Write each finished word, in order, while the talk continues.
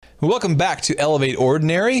Welcome back to Elevate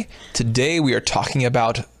Ordinary. Today we are talking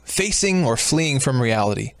about facing or fleeing from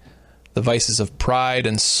reality, the vices of pride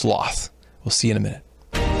and sloth. We'll see you in a minute.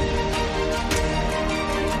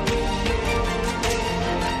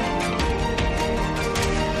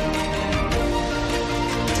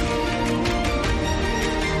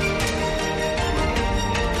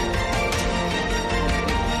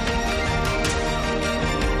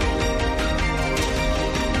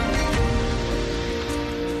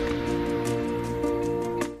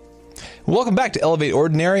 Welcome back to Elevate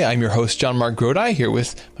Ordinary. I'm your host, John Mark Grodi, here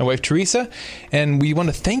with my wife, Teresa, and we want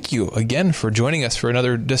to thank you again for joining us for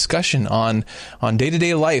another discussion on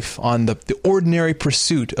day-to-day life, on the ordinary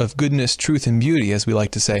pursuit of goodness, truth, and beauty, as we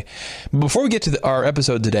like to say. But before we get to our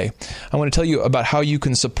episode today, I want to tell you about how you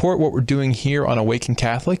can support what we're doing here on Awaken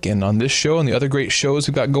Catholic and on this show and the other great shows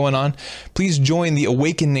we've got going on. Please join the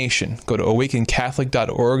Awaken Nation. Go to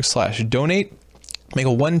awakencatholic.org/donate. Make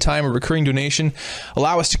a one-time or recurring donation.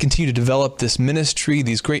 Allow us to continue to develop this ministry,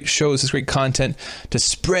 these great shows, this great content, to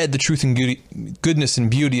spread the truth and goodness and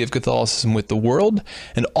beauty of Catholicism with the world.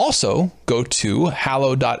 And also go to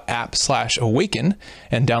hallow.app/awaken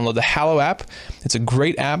and download the Hallow app. It's a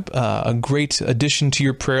great app, a great addition to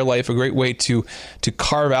your prayer life, a great way to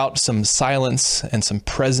carve out some silence and some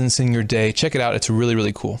presence in your day. Check it out. It's really,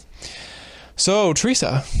 really cool. So,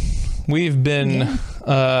 Teresa, we've been...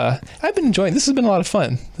 I've been enjoying. This has been a lot of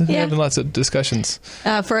fun. There have been lots of discussions.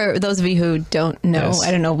 For those of you who don't know, yes. I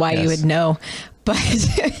don't know why you would know, but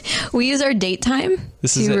we use our date time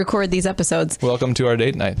to record these episodes. Welcome to our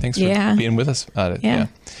date night. Thanks for being with us about it. Yeah.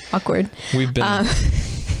 Awkward. We've been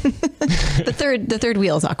the third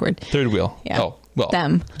wheel is awkward. Third wheel. Yeah. Oh, well,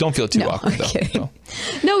 them. Don't feel too awkward though. So.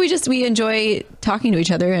 No, we enjoy talking to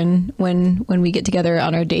each other, and when we get together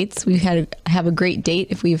on our dates, we have a great date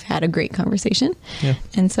if we've had a great conversation. Yeah.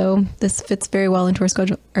 And so this fits very well into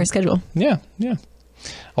our schedule. Yeah.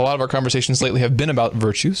 A lot of our conversations lately have been about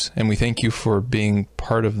virtues, and we thank you for being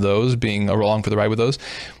part of those, being along for the ride with those.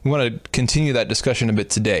 We want to continue that discussion a bit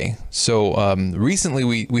today. So recently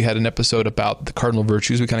we had an episode about the cardinal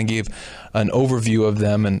virtues. We kind of gave an overview of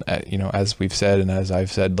them, and as we've said and as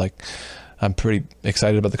I've said, I'm pretty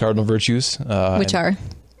excited about the cardinal virtues. Which are?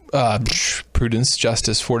 Prudence,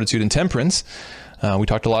 justice, fortitude, and temperance. We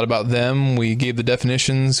talked a lot about them. We gave the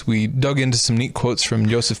definitions. We dug into some neat quotes from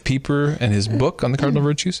Joseph Pieper and his book on the cardinal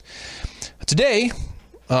virtues. Today,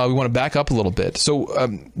 we want to back up a little bit. So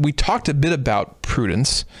we talked a bit about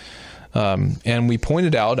prudence, and we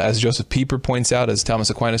pointed out, as Joseph Pieper points out, as Thomas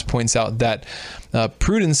Aquinas points out, that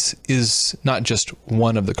prudence is not just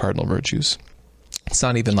one of the cardinal virtues. It's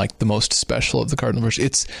not even like the most special of the cardinal virtues.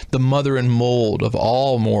 It's the mother and mold of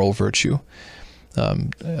all moral virtue.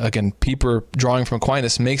 Again, Pieper, drawing from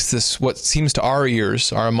Aquinas, makes this, what seems to our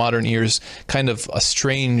ears, our modern ears, kind of a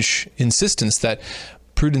strange insistence that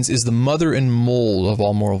prudence is the mother and mold of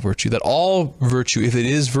all moral virtue, that all virtue, if it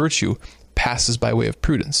is virtue, passes by way of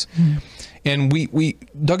prudence. And we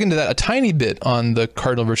dug into that a tiny bit on the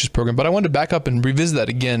Cardinal Virtues program, but I wanted to back up and revisit that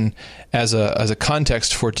again as a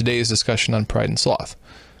context for today's discussion on pride and sloth.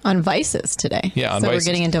 On vices today. Yeah, on vices. So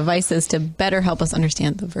we're getting into vices to better help us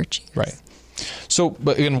understand the virtues. Right. So,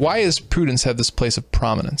 but again, why does prudence have this place of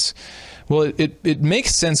prominence? Well, it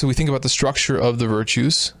makes sense when we think about the structure of the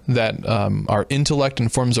virtues, that our intellect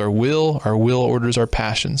informs our will orders our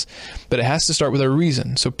passions, but it has to start with our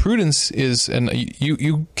reason. So prudence is, and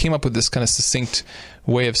you came up with this kind of succinct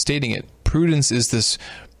way of stating it, prudence is this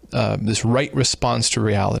right response to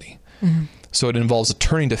reality. Mm-hmm. So it involves a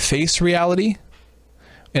turning to face reality,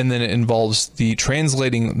 and then it involves the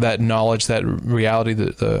translating that knowledge, that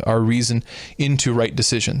reality, our reason, into right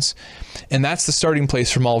decisions. And that's the starting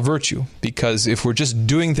place from all virtue, because if we're just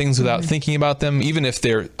doing things without thinking about them, even if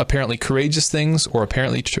they're apparently courageous things or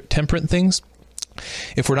apparently temperate things,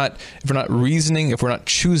 if we're not reasoning, if we're not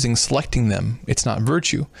choosing, selecting them, it's not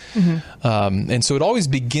virtue. Mm-hmm. And so it always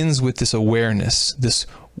begins with this awareness, this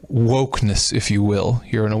wokeness, if you will,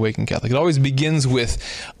 here in Awaken Catholic. It always begins with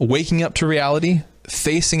waking up to reality,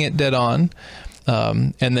 facing it dead on,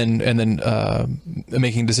 and then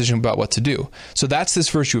making a decision about what to do. So that's this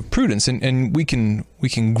virtue of prudence, and we can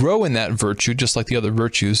grow in that virtue just like the other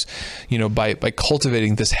virtues, by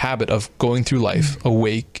cultivating this habit of going through life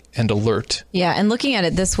awake and alert. Yeah, and looking at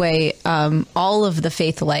it this way, all of the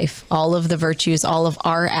faith life, all of the virtues, all of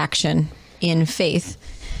our action in faith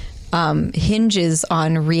hinges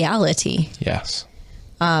on reality. Yes.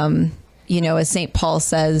 As St. Paul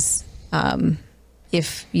says,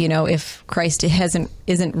 if Christ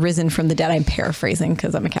isn't risen from the dead, I'm paraphrasing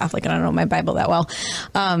because I'm a Catholic and I don't know my Bible that well.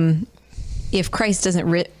 if Christ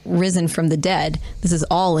doesn't risen from the dead, this is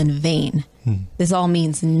all in vain. This all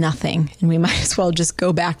means nothing. And we might as well just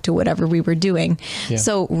go back to whatever we were doing. Yeah.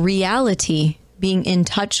 So reality, being in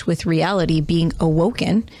touch with reality, being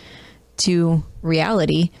awoken to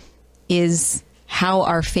reality is how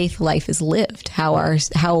our faith life is lived.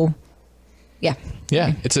 Yeah.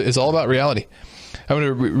 It's all about reality. I'm going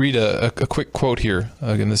to read a quick quote here.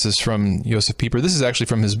 Again, this is from Josef Pieper. This is actually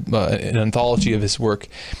from his an anthology of his work,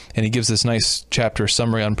 and he gives this nice chapter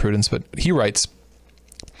summary on prudence. But he writes,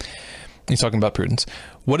 he's talking about prudence.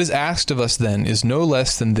 What is asked of us then is no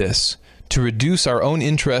less than this: to reduce our own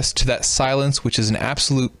interest to that silence which is an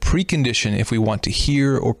absolute precondition if we want to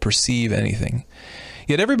hear or perceive anything.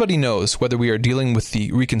 Yet everybody knows whether we are dealing with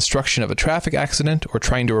the reconstruction of a traffic accident or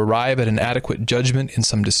trying to arrive at an adequate judgment in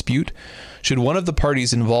some dispute. Should one of the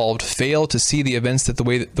parties involved fail to see the events the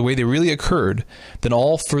way they really occurred, then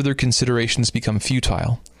all further considerations become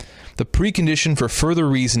futile. The precondition for further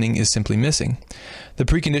reasoning is simply missing. The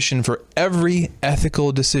precondition for every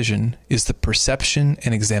ethical decision is the perception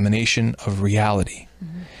and examination of reality.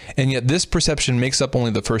 And yet this perception makes up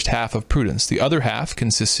only the first half of prudence. The other half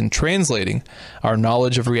consists in translating our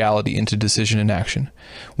knowledge of reality into decision and action.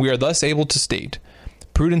 We are thus able to state,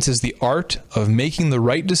 prudence is the art of making the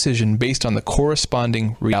right decision based on the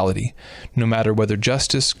corresponding reality, no matter whether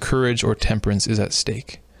justice, courage, or temperance is at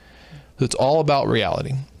stake. So it's all about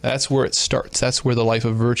reality. That's where it starts. That's where the life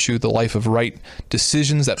of virtue, the life of right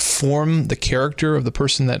decisions that form the character of the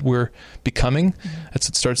person that we're becoming, it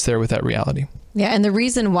starts there with that reality. Yeah, and the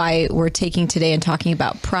reason why we're taking today and talking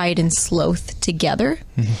about pride and sloth together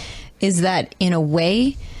is that in a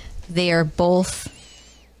way they are both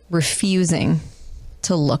refusing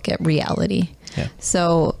to look at reality. Yeah.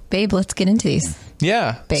 So, babe, let's get into these.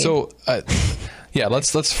 Yeah. Babe. So,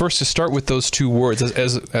 let's first just start with those two words.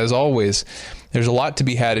 As always, there's a lot to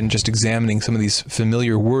be had in just examining some of these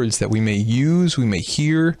familiar words that we may use, we may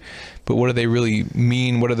hear, but what do they really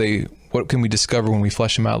mean? What can we discover when we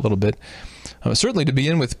flesh them out a little bit? Certainly, to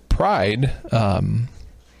begin with, pride.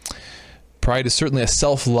 Pride is certainly a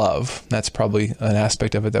self-love. That's probably an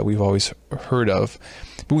aspect of it that we've always heard of.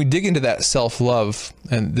 But we dig into that self-love,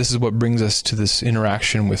 and this is what brings us to this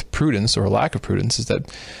interaction with prudence, or lack of prudence, is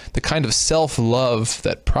that the kind of self-love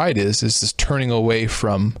that pride is this turning away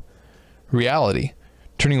from reality,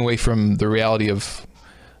 turning away from the reality of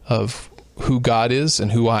who God is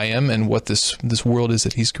and who I am and what this world is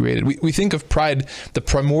that he's created. We think of pride, the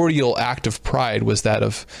primordial act of pride was that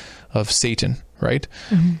of Satan, right?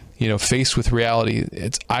 Mm-hmm. Faced with reality,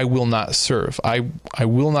 it's I will not serve. I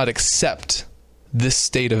will not accept this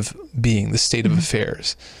state of being, this state of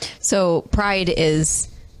affairs. So pride is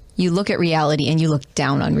you look at reality and you look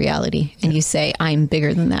down on reality and you say, I'm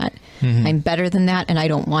bigger than that. Mm-hmm. I'm better than that, and I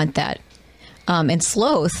don't want that. And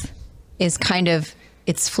sloth is kind of,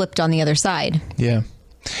 it's flipped on the other side. Yeah.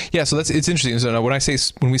 So it's interesting. So now when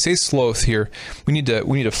we say sloth here, we need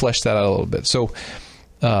to flesh that out a little bit. So,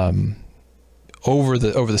 over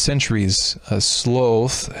the centuries,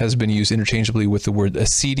 sloth has been used interchangeably with the word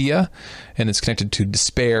acedia, and it's connected to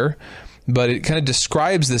despair, but it kind of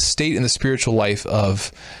describes the state in the spiritual life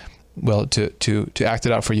of, well, to act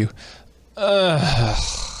it out for you.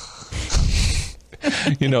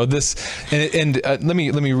 This, and let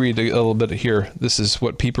me read a little bit here. This is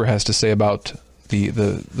what Pieper has to say about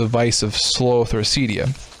the vice of sloth or acedia.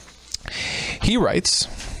 He writes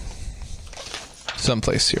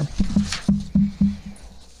someplace here.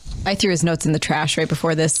 I threw his notes in the trash right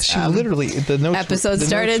before this episode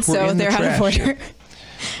started, so they're out of order.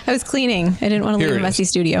 I was cleaning. I didn't want to leave a messy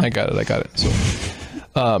studio. I got it.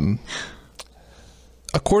 So,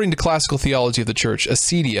 according to classical theology of the church,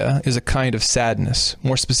 acedia is a kind of sadness,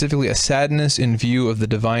 more specifically a sadness in view of the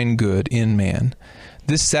divine good in man.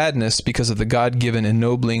 This sadness, because of the God-given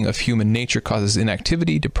ennobling of human nature, causes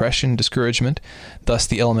inactivity, depression, discouragement. Thus,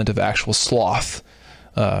 the element of actual sloth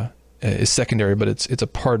is secondary, but it's a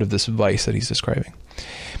part of this vice that he's describing.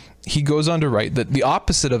 He goes on to write that the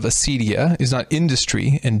opposite of acedia is not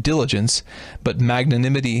industry and diligence, but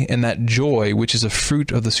magnanimity and that joy which is a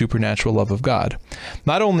fruit of the supernatural love of God.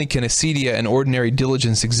 Not only can acedia and ordinary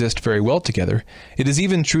diligence exist very well together, it is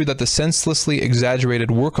even true that the senselessly exaggerated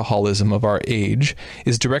workaholism of our age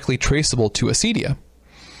is directly traceable to acedia,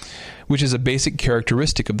 which is a basic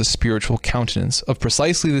characteristic of the spiritual countenance of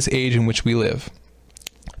precisely this age in which we live.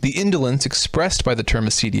 The indolence expressed by the term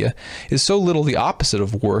acedia is so little the opposite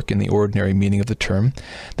of work in the ordinary meaning of the term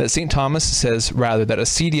that St. Thomas says rather that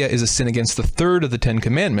acedia is a sin against the third of the 10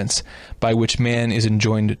 commandments, by which man is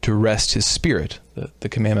enjoined to rest his spirit, the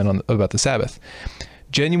commandment about the Sabbath.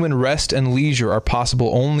 Genuine rest and leisure are possible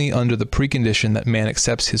only under the precondition that man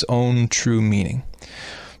accepts his own true meaning.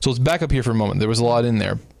 So let's back up here for a moment. There was a lot in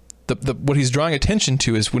there. What he's drawing attention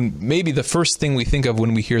to is when maybe the first thing we think of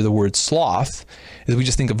when we hear the word sloth is we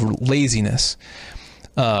just think of laziness.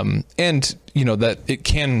 And, you know, that it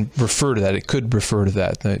can refer to that. It could refer to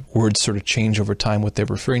that. The words sort of change over time what they're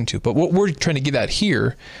referring to. But what we're trying to get at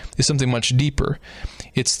here is something much deeper.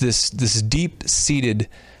 It's this deep-seated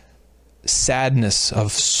sadness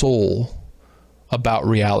of soul about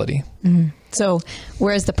reality. Mm-hmm. So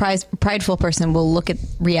whereas the prideful person will look at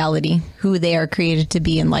reality, who they are created to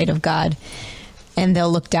be in light of God, and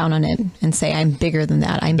they'll look down on it and say, I'm bigger than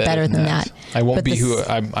that. I'm better than that. I won't be who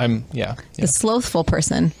I'm. Yeah. The slothful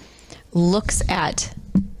person looks at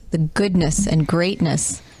the goodness and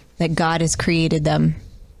greatness that God has created them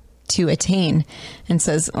to attain and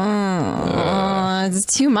says, it's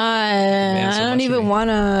too much. I don't even want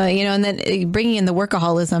to, you know, and then bringing in the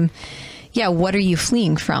workaholism. Yeah. What are you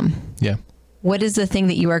fleeing from? Yeah. What is the thing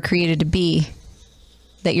that you are created to be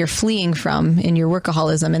that you're fleeing from in your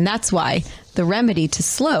workaholism? And that's why the remedy to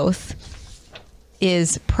sloth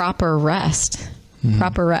is proper rest. Mm-hmm.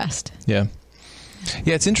 Proper rest. Yeah.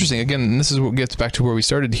 Yeah, it's interesting. Again, and this is what gets back to where we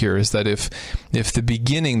started here, is that if the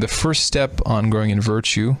beginning, the first step on growing in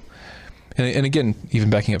virtue, and again,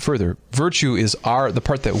 even backing up further, virtue is the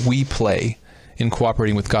part that we play in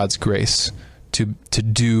cooperating with God's grace to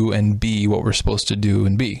do and be what we're supposed to do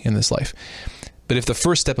and be in this life. But if the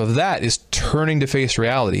first step of that is turning to face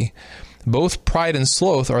reality, both pride and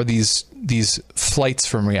sloth are these flights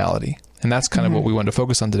from reality. And that's kind of what we want to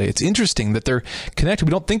focus on today. It's interesting that they're connected.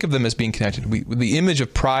 We don't think of them as being connected. The image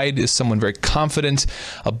of pride is someone very confident,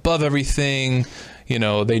 above everything. You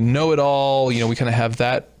know, they know it all. You know, we kind of have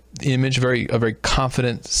that image, a very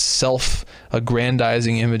confident,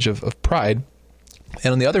 self-aggrandizing image of pride.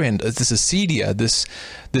 And on the other hand, this acedia, this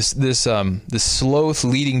sloth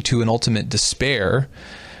leading to an ultimate despair,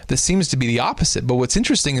 that seems to be the opposite. But what's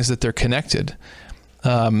interesting is that they're connected.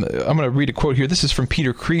 I'm going to read a quote here. This is from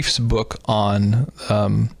Peter Kreeft's book on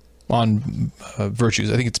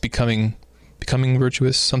virtues. I think it's becoming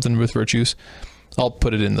virtuous, something with virtues. I'll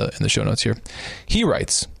put it in the show notes here. He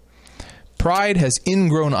writes, "Pride has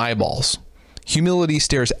ingrown eyeballs. Humility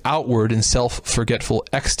stares outward in self-forgetful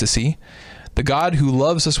ecstasy. The God who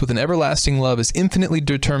loves us with an everlasting love is infinitely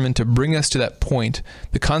determined to bring us to that point,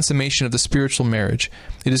 the consummation of the spiritual marriage.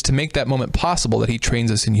 It is to make that moment possible that he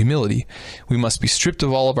trains us in humility. We must be stripped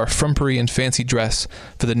of all of our frumpery and fancy dress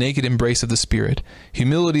for the naked embrace of the Spirit.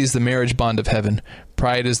 Humility is the marriage bond of heaven.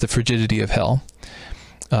 Pride is the frigidity of hell."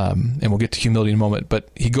 And we'll get to humility in a moment, but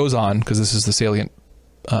he goes on, because this is the salient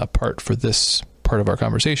part for this part of our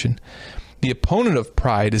conversation. "The opponent of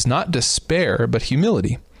pride is not despair, but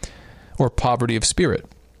humility, or poverty of spirit.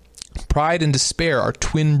 Pride and despair are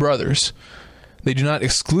twin brothers. They do not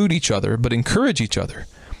exclude each other, but encourage each other.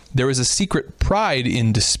 There is a secret pride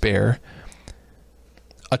in despair,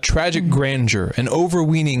 a tragic grandeur, an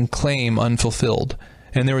overweening claim unfulfilled.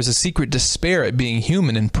 And there is a secret despair at being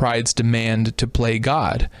human in pride's demand to play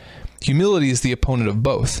God. Humility is the opponent of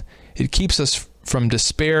both. It keeps us from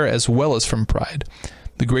despair as well as from pride.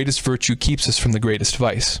 The greatest virtue keeps us from the greatest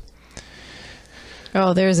vice."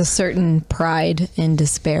 Oh, there's a certain pride in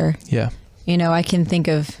despair. Yeah. You know, I can think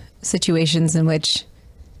of situations in which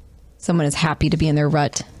someone is happy to be in their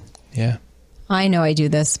rut. Yeah. I know I do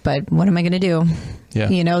this, but what am I going to do? Yeah.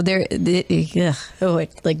 You know,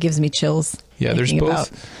 it like gives me chills. Yeah, there's both.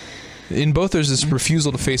 In both, there's this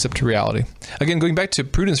refusal to face up to reality. Again, going back to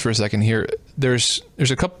prudence for a second here, there's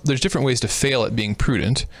different ways to fail at being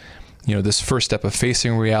prudent. You know, this first step of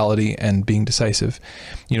facing reality and being decisive.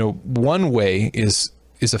 You know, one way is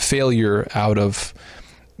a failure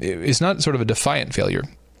it's not sort of a defiant failure.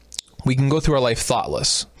 We can go through our life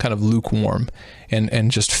thoughtless, kind of lukewarm, and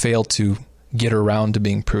just fail to get around to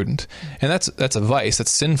being prudent. And that's a vice,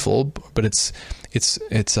 that's sinful, but it's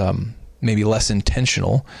maybe less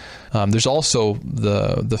intentional. There's also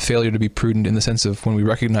the failure to be prudent in the sense of when we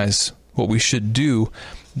recognize what we should do,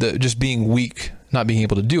 just being weak, not being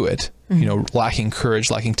able to do it, you know, lacking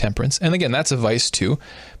courage, lacking temperance. And again, that's a vice too,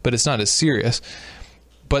 but it's not as serious.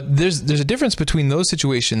 But there's a difference between those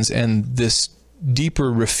situations and this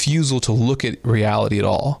deeper refusal to look at reality at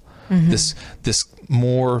all. This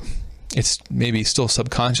more, it's maybe still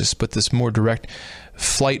subconscious, but this more direct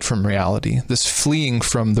flight from reality, this fleeing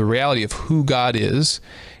from the reality of who God is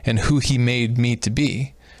and who he made me to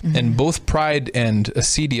be. And both pride and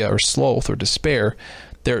acedia, or sloth or despair,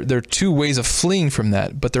 they're two ways of fleeing from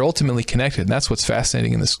that, but they're ultimately connected. And that's what's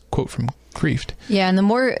fascinating in this quote from Kreeft. Yeah, and the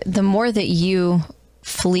more that you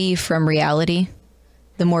flee from reality,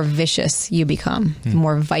 the more vicious you become, the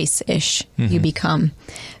more vice-ish you become.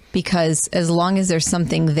 Because as long as there's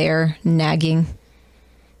something there nagging,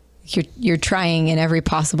 you're trying in every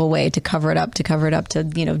possible way to cover it up, to,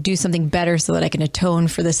 do something better so that I can atone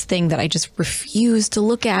for this thing that I just refuse to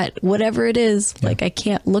look at, whatever it is. Yeah. Like I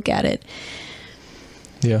can't look at it.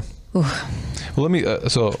 Yeah. Ooh. Well, let me,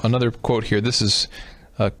 so another quote here. This is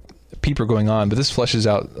Pieper going on, but this fleshes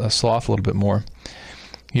out sloth a little bit more.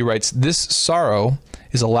 He writes, "This sorrow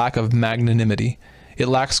is a lack of magnanimity. It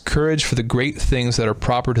lacks courage for the great things that are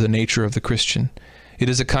proper to the nature of the Christian. It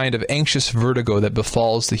is a kind of anxious vertigo that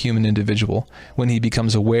befalls the human individual when he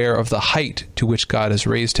becomes aware of the height to which God has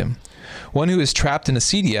raised him. One who is trapped in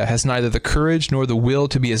acedia has neither the courage nor the will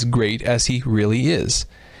to be as great as he really is.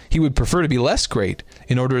 He would prefer to be less great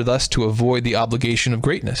in order thus to avoid the obligation of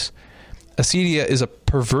greatness. Acedia is a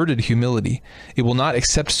perverted humility. It will not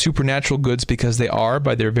accept supernatural goods because they are,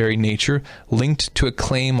 by their very nature, linked to a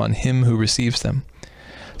claim on him who receives them.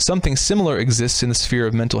 Something similar exists in the sphere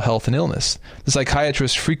of mental health and illness. The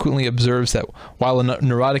psychiatrist frequently observes that while a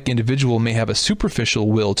neurotic individual may have a superficial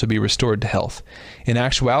will to be restored to health, in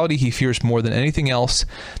actuality he fears more than anything else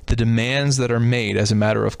the demands that are made as a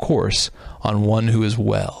matter of course on one who is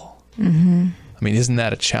well." Mm-hmm. I mean, isn't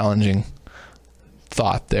that a challenging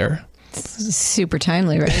thought there? Super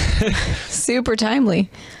timely, right? Super timely.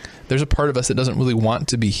 There's a part of us that doesn't really want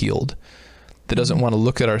to be healed, that doesn't want to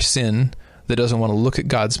look at our sin, that doesn't want to look at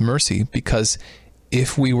God's mercy, because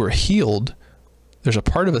if we were healed, there's a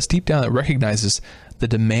part of us deep down that recognizes the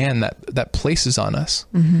demand that places on us,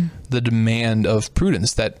 mm-hmm. the demand of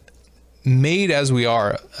prudence, that made as we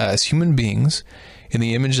are as human beings in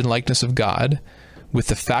the image and likeness of God, with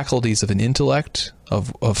the faculties of an intellect,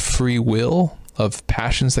 of free will, of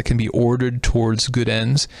passions that can be ordered towards good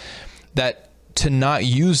ends, that to not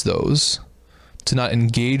use those, to not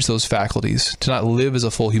engage those faculties, to not live as a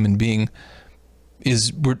full human being,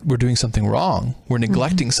 is we're doing something wrong. We're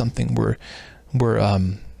neglecting mm-hmm. something. We're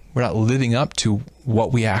not living up to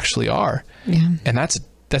what we actually are. Yeah. And that's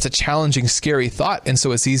a challenging, scary thought. And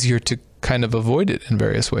so it's easier to kind of avoid it in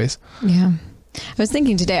various ways. Yeah. I was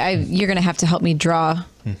thinking today, you're going to have to help me draw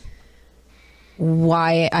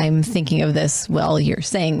why I'm thinking of this while you're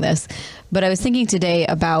saying this. But I was thinking today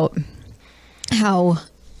about how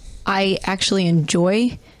I actually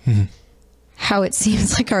enjoy mm-hmm. how it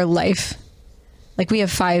seems like our life, like we have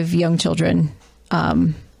 5 young children,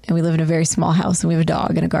 and we live in a very small house, and we have a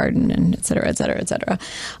dog and a garden, and et cetera, et cetera, et cetera.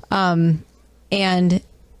 And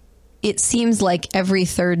it seems like every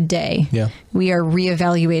third day we are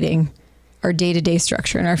reevaluating our day-to-day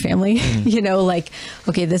structure in our family. Like,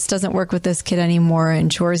 okay, this doesn't work with this kid anymore,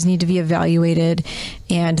 and chores need to be evaluated.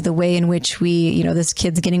 And the way in which we, this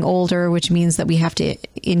kid's getting older, which means that we have to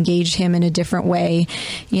engage him in a different way,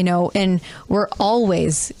 and we're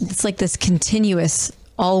always, it's like this continuous,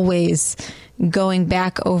 always going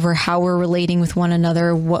back over how we're relating with one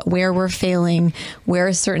another, where we're failing, where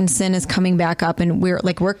a certain sin is coming back up. And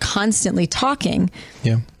we're constantly talking,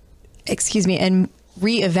 and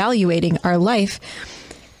reevaluating our life,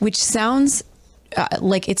 which sounds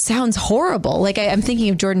it sounds horrible. Like I'm thinking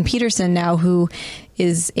of Jordan Peterson now, who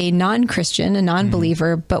is a non-Christian, a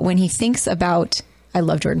non-believer, but when he thinks about, I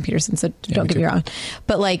love Jordan Peterson, so don't get me wrong,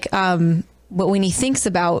 but but when he thinks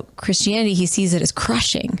about Christianity, he sees it as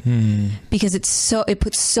crushing because it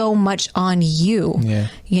puts so much on you,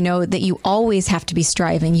 that you always have to be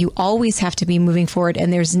striving. You always have to be moving forward.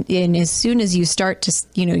 And as soon as you start to,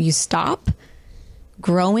 you stop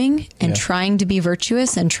growing and trying to be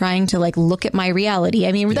virtuous and trying to look at my reality.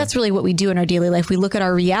 I mean, that's really what we do in our daily life. We look at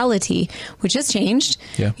our reality, which has changed.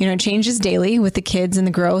 It changes daily with the kids and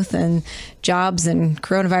the growth and jobs and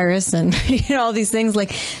coronavirus and all these things.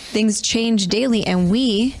 Things change daily, and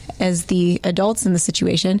we, as the adults in the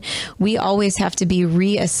situation, we always have to be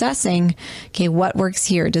reassessing, okay, what works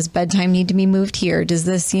here? Does bedtime need to be moved here? Does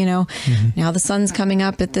this, now the sun's coming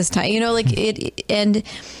up at this time, and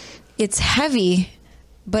it's heavy,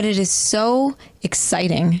 but it is so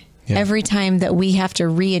exciting every time that we have to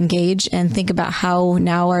re-engage and think about how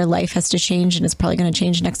now our life has to change, and it's probably going to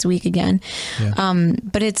change next week again.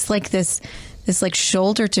 But it's like this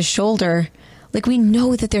shoulder to shoulder, we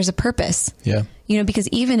know that there's a purpose, because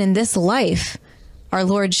even in this life, our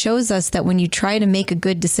Lord shows us that when you try to make a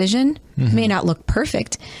good decision, it may not look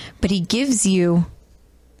perfect, but he gives you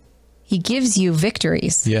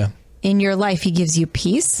victories in your life. He gives you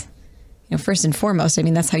peace. First and foremost, I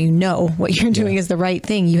mean, that's how you know what you're doing is the right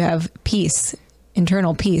thing. You have peace,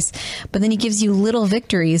 internal peace. But then he gives you little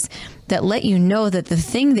victories that let you know that the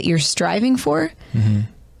thing that you're striving for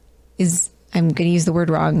is I'm going to use the word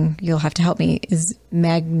wrong. You'll have to help me. Is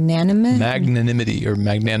magnanimous? Magnanimity or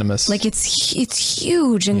magnanimous. Like it's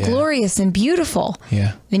huge and glorious and beautiful.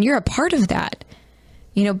 Yeah. And you're a part of that,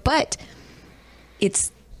 but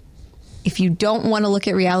it's, if you don't want to look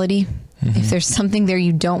at reality, if there's something there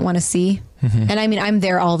you don't want to see, and I mean, I'm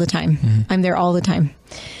there all the time. I'm there all the time.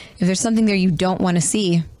 If there's something there you don't want to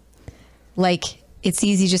see, like, it's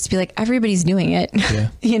easy just to be like, everybody's doing it.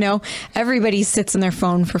 Yeah. Everybody sits on their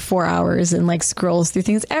phone for 4 hours and like scrolls through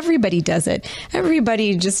things. Everybody does it.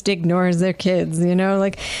 Everybody just ignores their kids,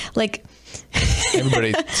 like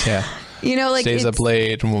everybody, yeah. Stays up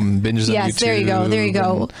late and binges on YouTube. Yes, there you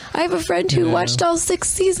go. I have a friend who watched all 6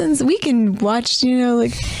 seasons. We can watch,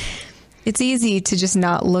 it's easy to just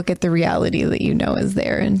not look at the reality that is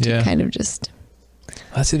there and to kind of just...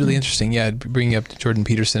 That's really interesting. Yeah, bringing up Jordan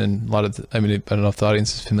Peterson and a lot of, I don't know if the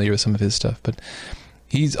audience is familiar with some of his stuff, but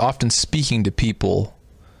he's often speaking to people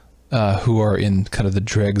who are in kind of the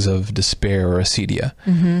dregs of despair or acedia,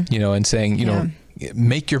 and saying,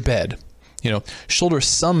 make your bed, shoulder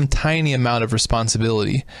some tiny amount of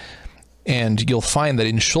responsibility. And you'll find that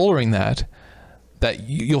in shouldering that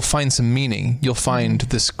you'll find some meaning. You'll find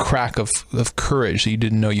this crack of courage that you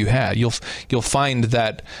didn't know you had. You'll find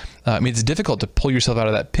that, it's difficult to pull yourself out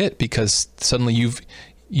of that pit because suddenly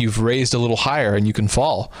you've raised a little higher and you can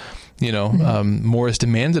fall, more is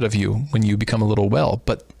demanded of you when you become a little well,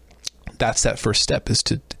 but that's that first step is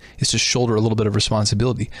to shoulder a little bit of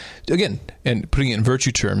responsibility again, and putting it in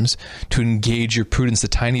virtue terms, to engage your prudence, the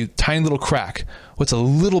tiny little crack. What's a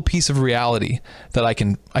little piece of reality that I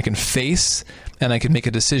can face and I can make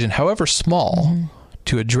a decision, however small,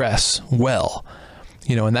 to address well,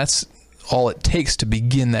 and that's all it takes to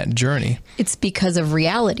begin that journey. It's because of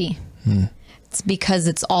reality. It's because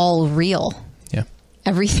it's all real. Yeah.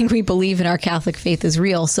 Everything we believe in our Catholic faith is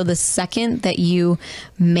real. So the second that you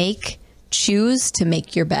choose to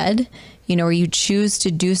make your bed, or you choose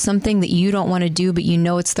to do something that you don't want to do, but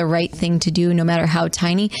it's the right thing to do, no matter how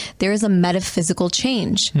tiny, there is a metaphysical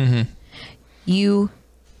change. You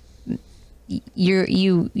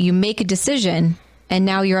make a decision and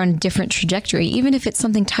now you're on a different trajectory, even if it's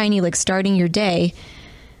something tiny, like starting your day,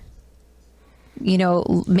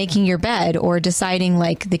 making your bed, or deciding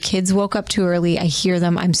like the kids woke up too early. I hear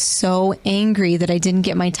them. I'm so angry that I didn't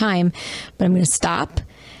get my time, but I'm going to stop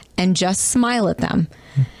and just smile at them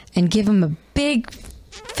and give them a big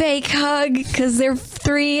fake hug because they're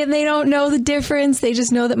 3 and they don't know the difference. They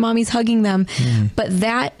just know that mommy's hugging them. But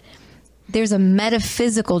there's a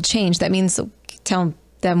metaphysical change. That means, tell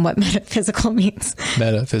them what metaphysical means.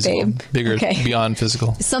 Metaphysical, Babe. Bigger, okay. Beyond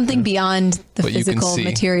physical. Something beyond the what physical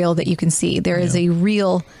material that you can see. There is a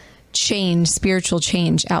real change, spiritual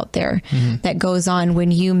change out there that goes on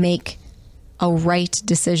when you make a right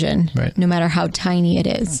decision, no matter how tiny it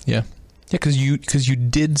is. Yeah. Yeah, because you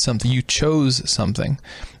did something, you chose something.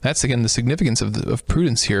 That's again the significance of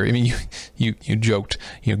prudence here. I mean, you joked,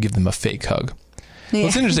 give them a fake hug. Well,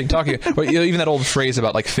 it's interesting talking, or even that old phrase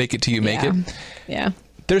about like fake it till you make it. Yeah.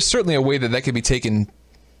 There's certainly a way that could be taken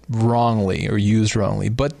wrongly or used wrongly,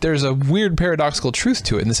 but there's a weird paradoxical truth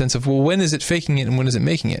to it in the sense of, well, when is it faking it and when is it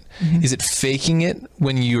making it? Is it faking it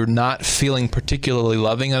when you're not feeling particularly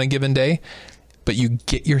loving on a given day, but you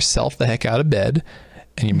get yourself the heck out of bed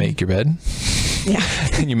and you make your bed,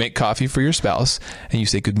 and you make coffee for your spouse and you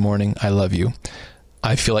say, good morning, I love you.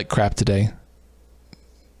 I feel like crap today,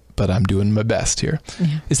 but I'm doing my best here.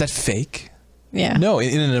 Is that fake? Yeah. No,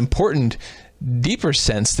 in an important, deeper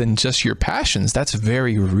sense than just your passions. That's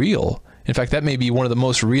very real. In fact, that may be one of the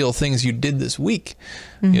most real things you did this week,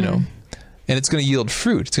 and it's going to yield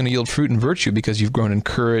fruit. It's going to yield fruit and virtue because you've grown in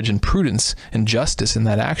courage and prudence and justice in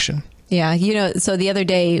that action. Yeah. So the other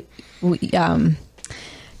day,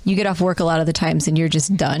 you get off work a lot of the times and you're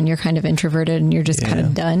just done. You're kind of introverted and you're just kind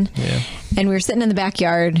of done. Yeah. And we were sitting in the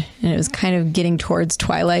backyard and it was kind of getting towards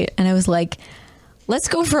twilight. And I was like, let's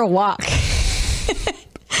go for a walk.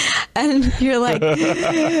 And you're like,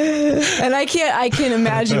 and I can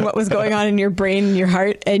imagine what was going on in your brain and your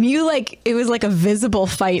heart. And you it was like a visible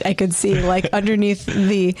fight I could see like underneath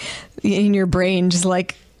in your brain, just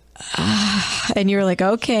like, and you're like,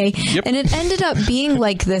 okay. Yep. And it ended up being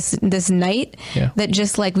like this night that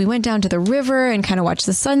just like we went down to the river and kind of watched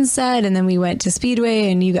the sunset, and then we went to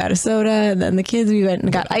Speedway and you got a soda, and then the kids, we went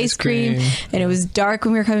and got ice cream, and it was dark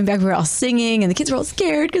when we were coming back. We were all singing and the kids were all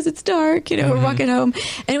scared because it's dark, we're walking home,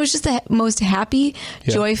 and it was just the most happy,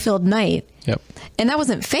 joy-filled night. Yep. And that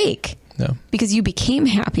wasn't fake. No. Because you became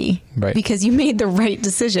happy. Right. Because you made the right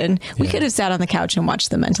decision. We could have sat on the couch and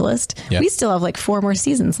watched The Mentalist. Yeah. We still have like 4 more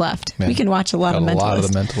seasons left. Yeah. We can watch a lot of Mentalist. A lot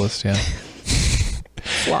of The Mentalist, yeah.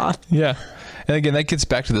 Sloth. Yeah. And again, that gets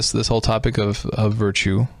back to this whole topic of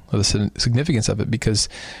virtue, of the significance of it, because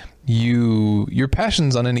your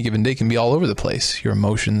passions on any given day can be all over the place. Your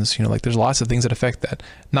emotions, like there's lots of things that affect that.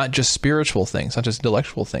 Not just spiritual things, not just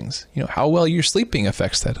intellectual things. How well you're sleeping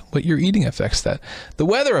affects that. What you're eating affects that. The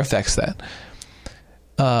weather affects that.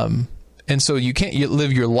 And so you can't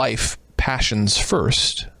live your life passions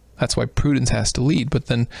first. That's why prudence has to lead. But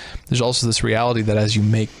then there's also this reality that as you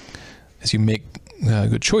make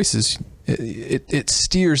good choices, it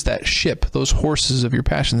steers that ship. Those horses of your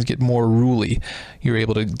passions get more ruly. You're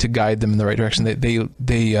able to guide them in the right direction.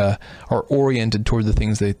 They are oriented toward the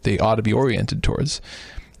things they ought to be oriented towards.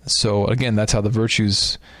 So again, that's how the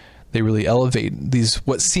virtues, they really elevate these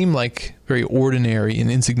what seem like very ordinary and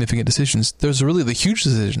insignificant decisions. Those are really the huge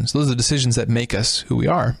decisions. Those are the decisions that make us who we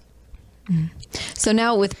are. So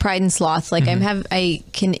now with pride and sloth, like I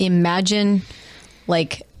can imagine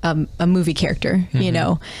like a movie character,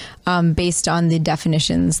 based on the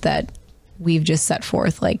definitions that we've just set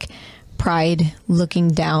forth, like pride looking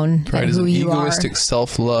down pride at is who an you egoistic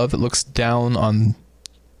self-love. It looks down on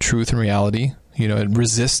truth and reality. It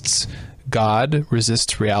resists God,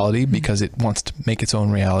 resists reality because it wants to make its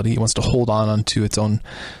own reality. It wants to hold on to its own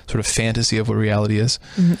sort of fantasy of what reality is.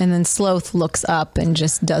 And then sloth looks up and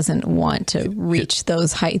just doesn't want to reach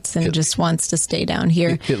those heights and just wants to stay down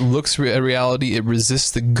here. It looks at reality. It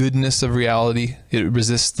resists the goodness of reality. It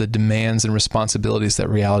resists the demands and responsibilities that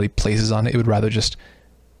reality places on it. It would rather just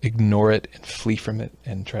ignore it and flee from it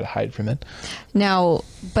and try to hide from it. Now,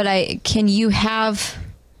 but can you have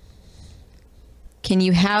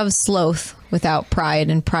sloth without pride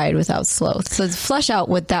and pride without sloth? So flesh out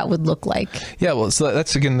what that would look like. Yeah, well, so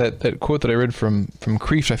that's again that quote that I read from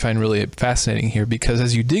Kreeft I find really fascinating here, because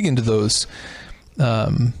as you dig into those,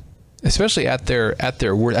 especially at their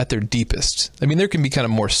deepest, I mean, there can be kind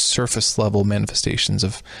of more surface level manifestations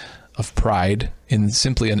of pride in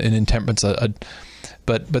simply an intemperance,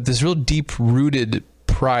 but this real deep rooted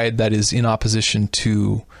pride that is in opposition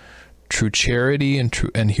to true charity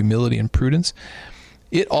and humility and prudence.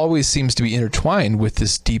 It always seems to be intertwined with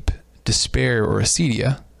this deep despair or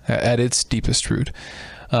acedia at its deepest root.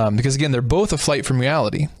 Because again, they're both a flight from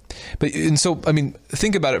reality. And so, I mean,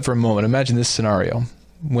 think about it for a moment. Imagine this scenario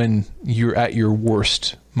when you're at your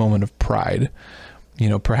worst moment of pride.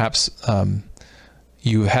 Perhaps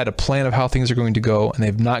you had a plan of how things are going to go and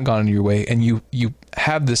they've not gone your way, and you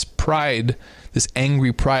have this pride, this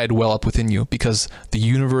angry pride well up within you because the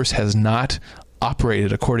universe has not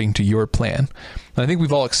operated according to your plan. And I think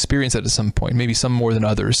we've all experienced that at some point, maybe some more than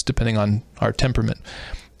others, depending on our temperament.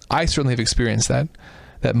 I certainly have experienced that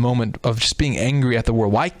moment of just being angry at the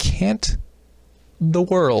world. Why can't the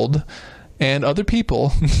world and other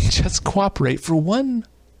people just cooperate for one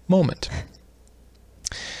moment?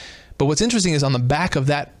 But what's interesting is on the back of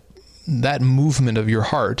that movement of your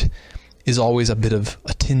heart is always a bit of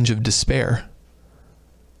a tinge of despair.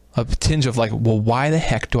 A tinge of like, well, why the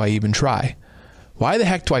heck do I even try? Why the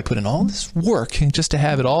heck do I put in all this work just to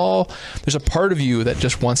have it all? There's a part of you that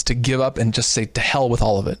just wants to give up and just say to hell with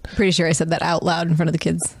all of it. Pretty sure I said that out loud in front of the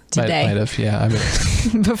kids today. Might have, yeah. I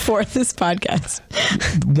mean, before this podcast.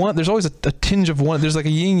 There's always a tinge of one. There's like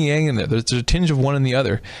a yin yang in there. There's a tinge of one and the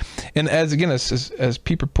other. And as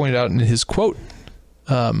Pieper pointed out in his quote,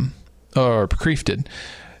 or Kreeft did,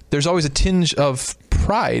 there's always a tinge of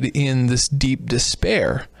pride in this deep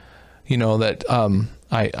despair. That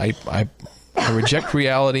I reject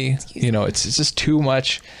reality. It's just too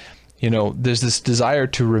much. There's this desire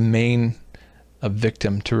to remain a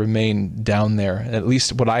victim, to remain down there. At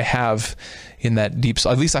least what I have in that deep. So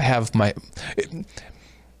at least I have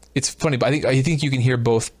it's funny, but I think you can hear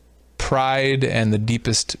both pride and the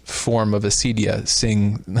deepest form of acedia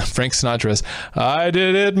sing Frank Sinatra's "I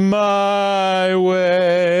did it my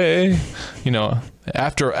way."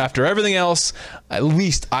 After everything else, at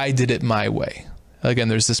least I did it my way. Again,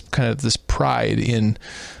 there's this kind of this pride in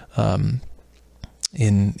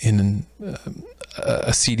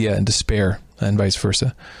acedia and despair, and vice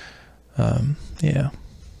versa. Yeah.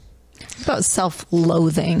 About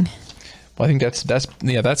self-loathing. Well, I think that's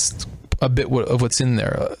a bit of what's in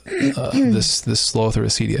there. This sloth or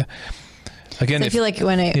acedia. Again, I feel like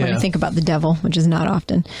when I think about the devil, which is not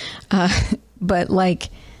often, but like,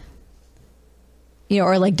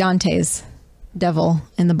 or like Dante's devil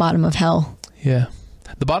in the bottom of hell. Yeah.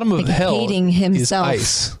 The bottom of hell hating himself. is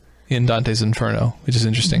ice in Dante's Inferno, which is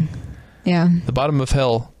interesting. Yeah. The bottom of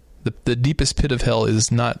hell, the deepest pit of hell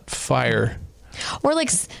is not fire. Or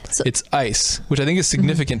like... it's ice, which I think is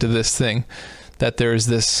significant to this thing, that there's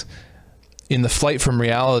this, in the flight from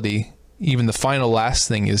reality, even the final last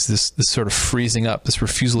thing is this sort of freezing up, this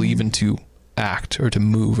refusal even to act or to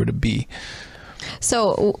move or to be.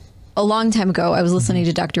 So a long time ago, I was listening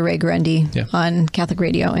to Dr. Ray Grundy on Catholic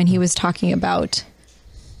radio, and he was talking about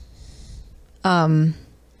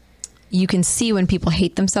you can see when people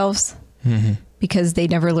hate themselves because they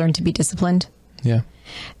never learned to be disciplined. Yeah.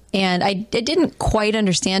 And I didn't quite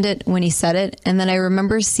understand it when he said it. And then I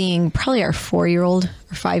remember seeing probably our 4-year-old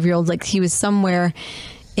or 5-year-old, like he was somewhere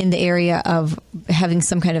in the area of having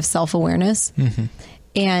some kind of self-awareness.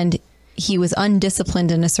 And he was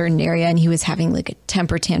undisciplined in a certain area, and he was having like a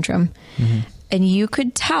temper tantrum. And you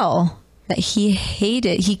could tell that he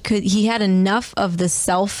had enough of the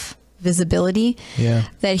self visibility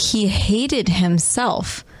that he hated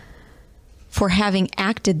himself for having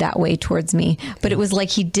acted that way towards me. But it was like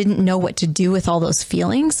he didn't know what to do with all those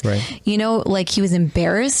feelings. Right. You know, like he was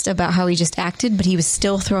embarrassed about how he just acted, but he was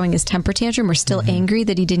still throwing his temper tantrum or still angry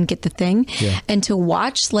that he didn't get the thing. And to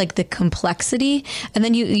watch like the complexity, and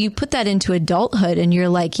then you put that into adulthood and you're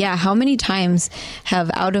like, yeah, how many times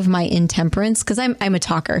have out of my intemperance, because I'm a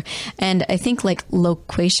talker, and I think like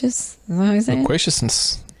loquacious, is that how I say it?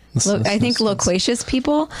 Loquaciousness. I think loquacious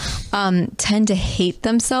people tend to hate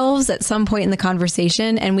themselves at some point in the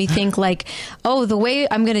conversation. And we think like, oh, the way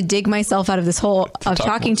I'm going to dig myself out of this hole of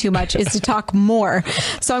talking too much is to talk more.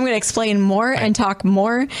 So I'm going to explain more and talk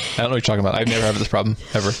more. I don't know what you're talking about. I've never had this problem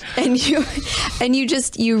ever. And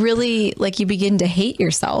you really like, you begin to hate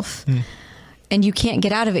yourself. And you can't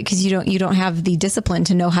get out of it because you don't have the discipline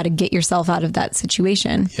to know how to get yourself out of that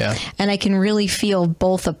situation. Yeah. And I can really feel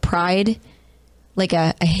both a pride, like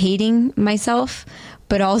a hating myself,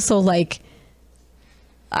 but also like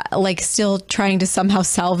still trying to somehow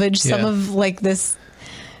salvage some of like this.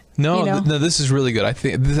 No, this is really good. I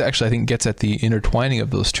think this gets at the intertwining of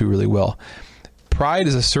those two really well. Pride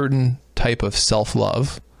is a certain type of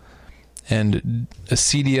self-love, and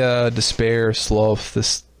acedia, despair, sloth,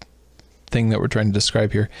 this thing that we're trying to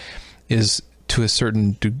describe here, is in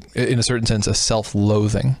a certain sense a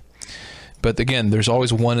self-loathing. But again, there's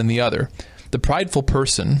always one and the other. The prideful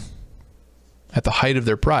person, at the height of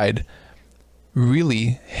their pride,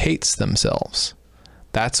 really hates themselves.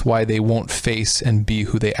 That's why they won't face and be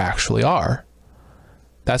who they actually are.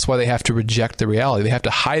 That's why they have to reject the reality. They have to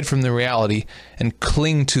hide from the reality and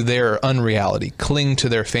cling to their unreality, cling to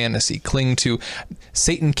their fantasy, cling to...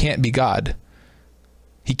 Satan can't be God.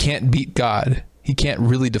 He can't beat God. He can't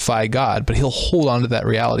really defy God, but he'll hold on to that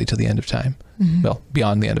reality till the end of time. Well,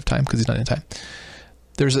 beyond the end of time, because he's not in time.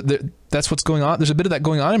 That's what's going on. There's a bit of that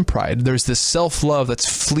going on in pride. There's this self-love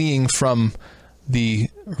that's fleeing from the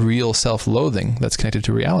real self-loathing that's connected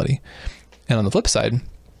to reality. And on the flip side,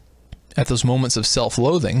 at those moments of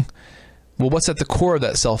self-loathing, well, what's at the core of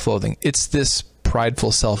that self-loathing? It's this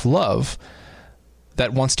prideful self-love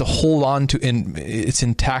that wants to hold on to its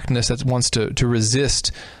intactness, that wants to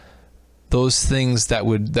resist those things that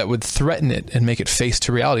would threaten it and make it face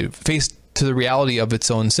to the reality of its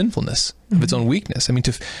own sinfulness, of its own weakness. I mean,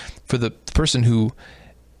 for the person who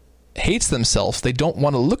hates themselves, they don't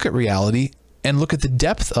want to look at reality and look at the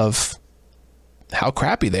depth of how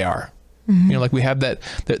crappy they are. You know, like we have that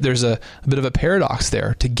there's a bit of a paradox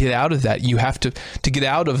there. To get out of that, you have to get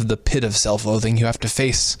out of the pit of self-loathing, you have to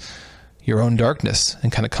face your own darkness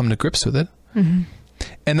and kind of come to grips with it.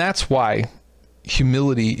 And that's why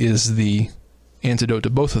humility is the antidote to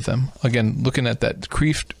both of them. Again, looking at that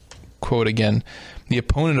Kreeft quote again, the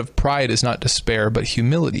opponent of pride is not despair, but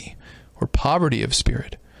humility or poverty of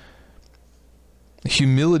spirit.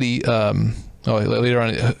 Humility, later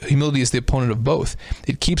on, humility is the opponent of both.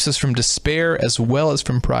 It keeps us from despair as well as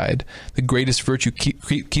from pride. The greatest virtue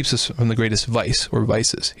keeps us from the greatest vice or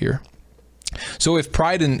vices here. So if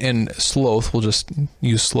pride and sloth, we'll just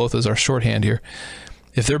use sloth as our shorthand here,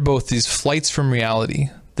 if they're both these flights from reality,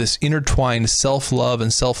 this intertwined self-love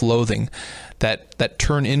and self-loathing that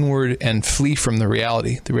turn inward and flee from the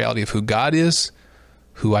reality of who God is,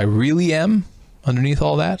 who I really am underneath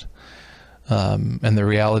all that, and the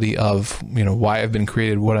reality of, why I've been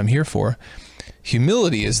created, what I'm here for.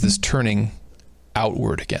 Humility is this turning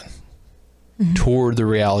outward again, toward the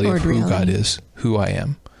reality of who God is, who I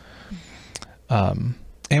am. And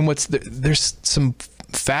there's some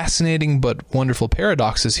fascinating but wonderful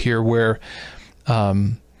paradoxes here where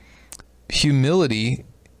humility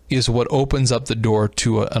is what opens up the door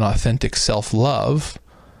to an authentic self-love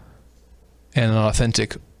and an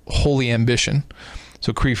authentic holy ambition.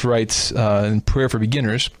 So Kreeft writes in Prayer for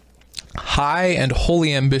Beginners, high and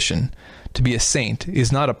holy ambition to be a saint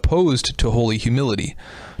is not opposed to holy humility,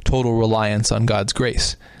 total reliance on God's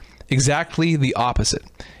grace. Exactly the opposite.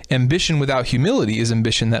 Ambition without humility is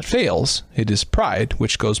ambition that fails. It is pride,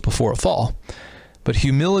 which goes before a fall. But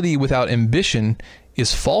humility without ambition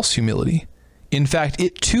is false humility, In fact,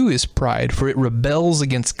 it too is pride, for it rebels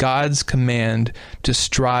against God's command to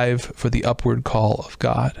strive for the upward call of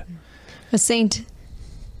God. A saint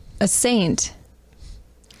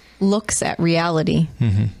looks at reality,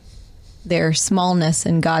 their smallness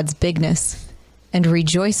and God's bigness, and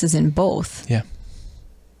rejoices in both. Yeah.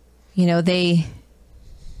 You know,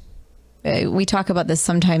 we talk about this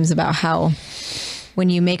sometimes about how when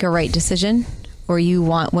you make a right decision or you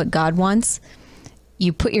want what God wants,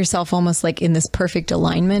 you put yourself almost like in this perfect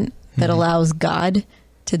alignment that allows God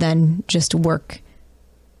to then just work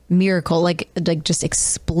miracle, like just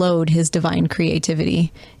explode his divine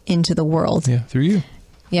creativity into the world. Yeah, through you.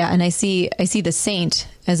 Yeah, and I see the saint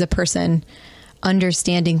as a person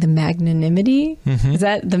understanding the magnanimity. Is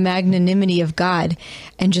that the magnanimity of God,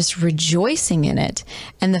 and just rejoicing in it,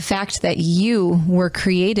 and the fact that you were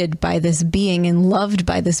created by this being and loved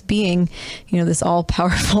by this being, you know, this all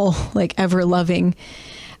powerful, like ever loving,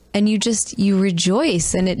 and you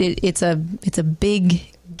rejoice, and it's a big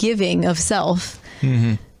giving of self.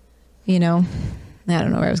 You know, I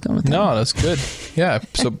don't know where I was going with that. No, that's good. Yeah.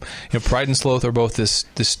 So, pride and sloth are both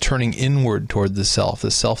this turning inward toward the self,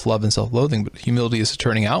 this self-love and self-loathing, but humility is a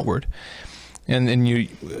turning outward. And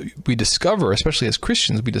we discover, especially as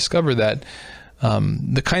Christians, we discover that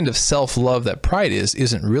the kind of self-love that pride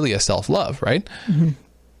isn't really a self-love, right?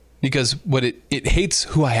 Because what it hates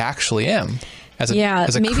who I actually am as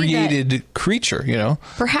a created creature, you know?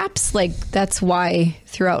 Perhaps that's why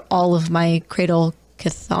throughout all of my cradle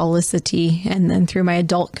Catholicity and then through my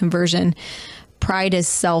adult conversion, pride as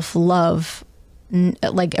self-love,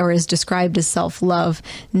 or is described as self-love,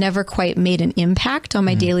 never quite made an impact on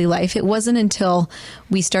my daily life. It wasn't until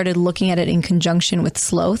we started looking at it in conjunction with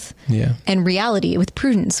sloth and reality, with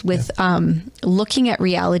prudence, with looking at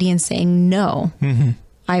reality and saying, no,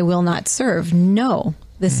 I will not serve. No,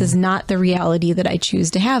 this is not the reality that I choose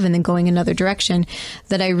to have. And then going another direction,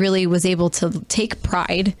 that I really was able to take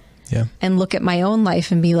pride and look at my own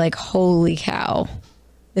life and be like, holy cow,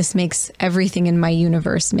 this makes everything in my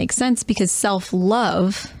universe make sense, because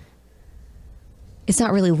self-love, it's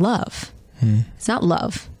not really love. It's not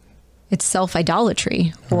love. It's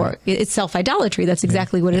self-idolatry, or it's self-idolatry. That's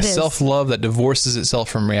exactly what it is. Self-love that divorces itself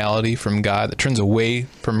from reality, from God, that turns away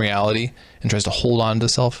from reality and tries to hold on to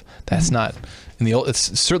self. That's not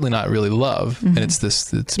it's certainly not really love. And it's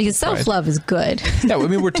because pride. Self-love is good. Yeah. I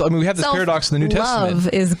mean, we have this paradox in the New Testament. Love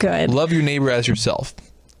is good. Love your neighbor as yourself.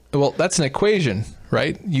 Well, that's an equation,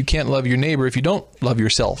 right? You can't love your neighbor if you don't love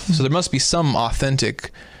yourself. So there must be some authentic,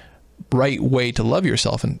 right way to love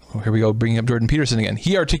yourself. And here we go, bringing up Jordan Peterson again.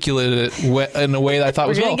 He articulated it in a way that I thought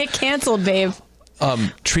was We're going to get canceled, babe.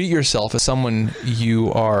 Treat yourself as someone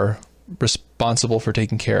you are responsible for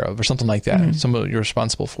taking care of, or something like that. Someone you're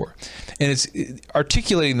responsible for. And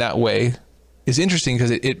articulating that way is interesting,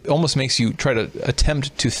 because it almost makes you try to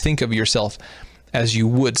attempt to think of yourself as you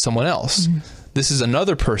would someone else. This is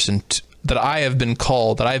another person that I have been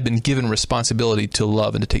called, that I have been given responsibility to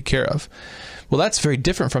love and to take care of. Well, that's very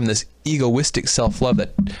different from this egoistic self-love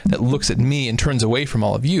that looks at me and turns away from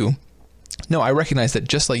all of you. No, I recognize that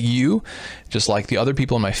just like you, just like the other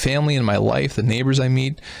people in my family and my life, the neighbors I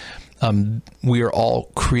meet, we are all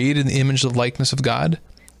created in the image and likeness of God.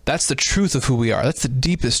 That's the truth of who we are. That's the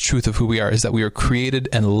deepest truth of who we are, is that we are created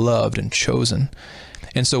and loved and chosen.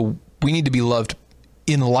 And so we need to be loved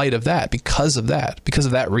in light of that, because of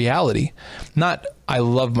that reality. Not, I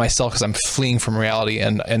love myself because I'm fleeing from reality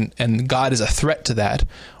and God is a threat to that,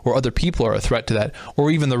 or other people are a threat to that, or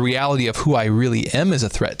even the reality of who I really am is a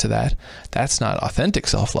threat to that. That's not authentic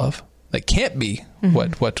self-love. That can't be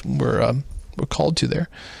what we're called to there.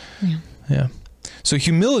 Yeah. So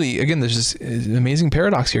humility, again, there's this amazing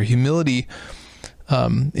paradox here. Humility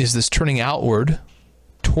is this turning outward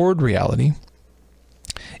toward reality.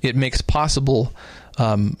 It makes possible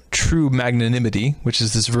true magnanimity, which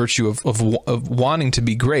is this virtue of wanting to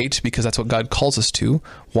be great, because that's what God calls us to,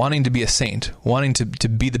 wanting to be a saint, wanting to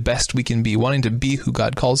be the best we can be, wanting to be who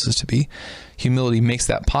God calls us to be. Humility makes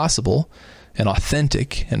that possible and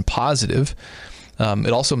authentic and positive.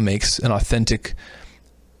 It also makes an authentic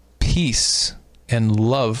peace and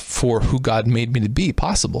love for who God made me to be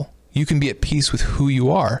possible. You can be at peace with who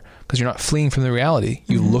you are because you're not fleeing from the reality.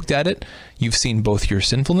 You looked at it. You've seen both your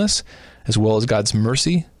sinfulness as well as God's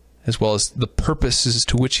mercy, as well as the purposes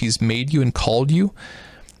to which he's made you and called you.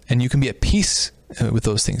 And you can be at peace with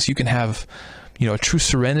those things. You can have, a true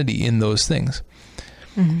serenity in those things.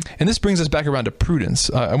 And this brings us back around to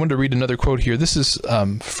prudence. I wanted to read another quote here. This is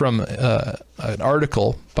from an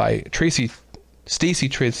article by Stacy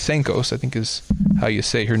Trasenkos, I think is how you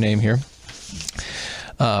say her name here.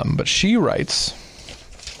 But she writes,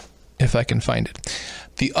 if I can find it,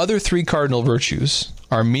 The other three cardinal virtues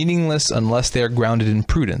are meaningless unless they are grounded in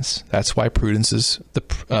prudence. That's why prudence is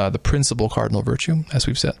the principal cardinal virtue, as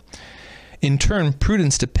we've said. In turn,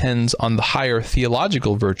 prudence depends on the higher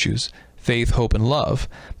theological virtues, faith, hope, and love,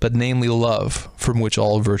 but namely love, from which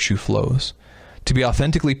all virtue flows. To be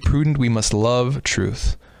authentically prudent, we must love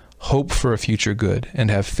truth, hope for a future good,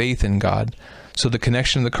 and have faith in God. So the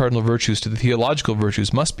connection of the cardinal virtues to the theological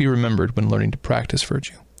virtues must be remembered when learning to practice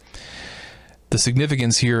virtue. The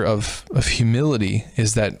significance here of humility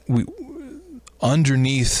is that we,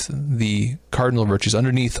 underneath the cardinal virtues,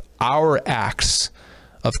 underneath our acts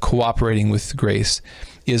of cooperating with grace,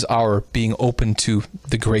 is our being open to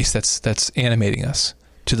the grace that's animating us,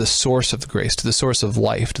 to the source of the grace, to the source of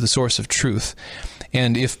life, to the source of truth.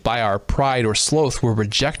 And if by our pride or sloth we're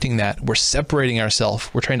rejecting that, we're separating ourselves,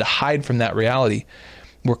 we're trying to hide from that reality,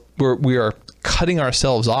 we are cutting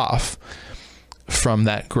ourselves off from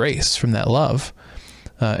that grace, from that love.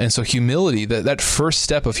 And so humility, that first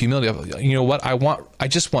step of humility, you know what, I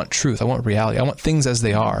just want truth, I want reality, I want things as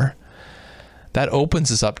they are. That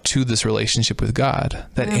opens us up to this relationship with God,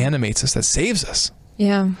 that animates us, that saves us.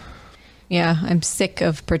 Yeah. Yeah, I'm sick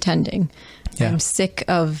of pretending. Yeah. I'm sick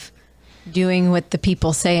of doing what the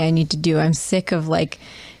people say I need to do. I'm sick of, like,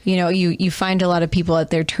 you know, you find a lot of people at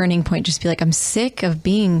their turning point just be like, I'm sick of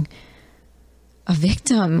being a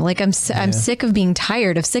victim. Like, I'm sick of being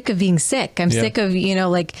tired. I'm sick of being sick. I'm sick of, you know,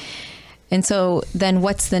 like, and so then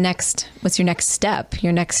what's your next step?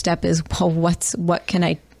 Your next step is, well,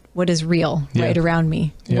 what is real right around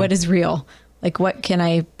me? Yeah. What is real? Like, what can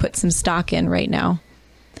I put some stock in right now?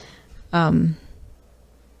 I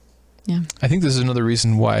think this is another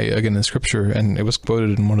reason why, again, in Scripture, and it was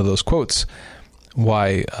quoted in one of those quotes,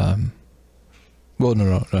 why, well,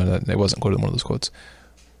 no, it wasn't quoted in one of those quotes,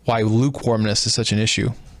 why lukewarmness is such an issue.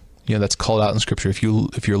 You know, that's called out in Scripture. If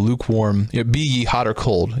you're lukewarm, you know, be ye hot or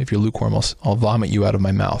cold. If you're lukewarm, I'll vomit you out of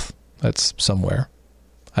my mouth. That's somewhere.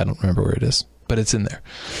 I don't remember where it is, but it's in there.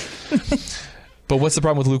 But what's the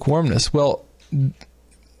problem with lukewarmness? Well,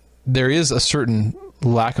 there is a certain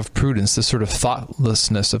lack of prudence, this sort of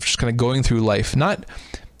thoughtlessness of just kind of going through life, not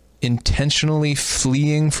intentionally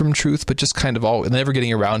fleeing from truth, but just kind of never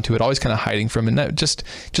getting around to it, always kind of hiding from it, not just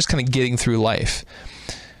kind of getting through life.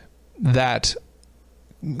 That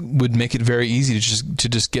would make it very easy to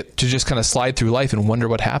just kind of slide through life and wonder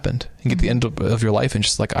what happened, and get to the end of your life and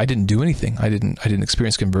just like, I didn't do anything. I didn't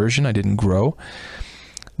experience conversion. I didn't grow.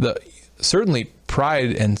 Certainly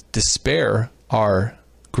pride and despair are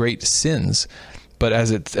great sins, but as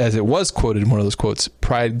it was quoted in one of those quotes,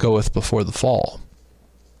 pride goeth before the fall.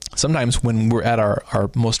 Sometimes when we're at our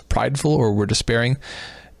most prideful or we're despairing,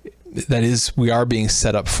 that is, we are being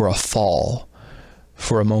set up for a fall,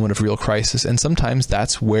 for a moment of real crisis. And sometimes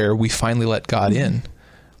that's where we finally let God in.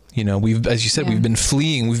 You know, as you said, we've been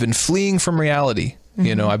fleeing from reality.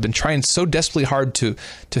 You know, I've been trying so desperately hard to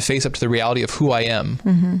face up to the reality of who I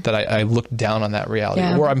am, that I look down on that reality,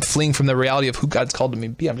 or I'm fleeing from the reality of who God's called me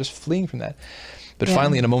to be. I'm just fleeing from that. But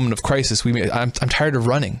finally, in a moment of crisis, I'm tired of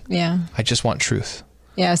running. Yeah. I just want truth.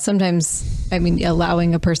 Yeah. Sometimes, I mean,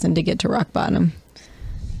 allowing a person to get to rock bottom,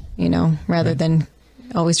 you know, rather than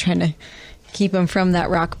always trying to keep them from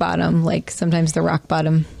that rock bottom. Like, sometimes the rock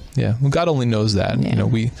bottom. Yeah. Well, God only knows that. You know,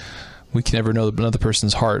 we can never know another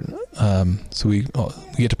person's heart. So we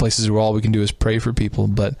get to places where all we can do is pray for people.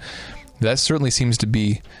 But that certainly seems to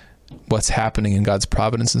be what's happening in God's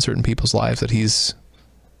providence in certain people's lives, that He's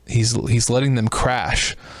letting them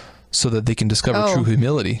crash so that they can discover true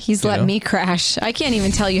humility. He's let me crash. I can't even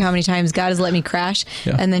tell you how many times God has let me crash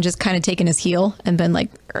and then just kind of taken his heel and been like,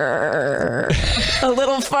 a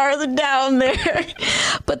little farther down there.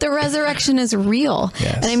 But the resurrection is real.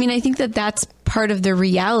 Yes. And I mean, I think that's part of the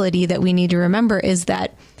reality that we need to remember, is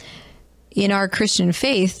that in our Christian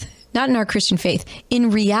faith, not in our Christian faith,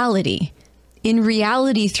 in reality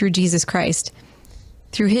through Jesus Christ,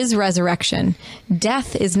 through his resurrection,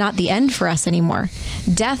 death is not the end for us anymore.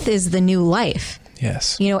 Death is the new life.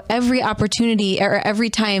 Yes. You know, every opportunity, or every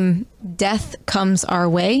time death comes our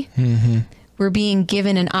way, we're being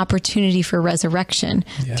given an opportunity for resurrection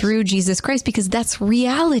through Jesus Christ, because that's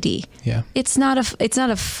reality. Yeah. It's not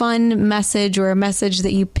a fun message or a message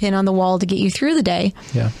that you pin on the wall to get you through the day.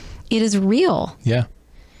 Yeah. It is real. Yeah.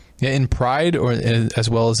 Yeah. In pride, or as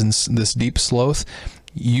well as in this deep sloth,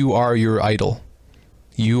 you are your idol.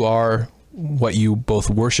 You are what you both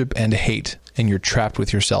worship and hate, and you're trapped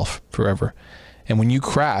with yourself forever. And when you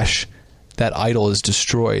crash, that idol is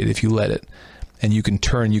destroyed if you let it. And you can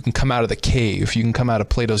come out of the cave, you can come out of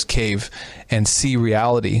Plato's cave and see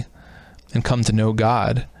reality and come to know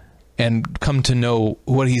God. and come to know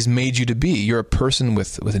what he's made you to be. You're a person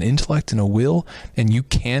with an intellect and a will, and you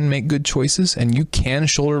can make good choices, and you can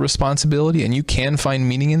shoulder responsibility, and you can find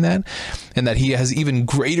meaning in that, and that he has even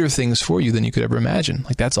greater things for you than you could ever imagine.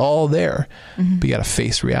 Like, that's all there. But you got to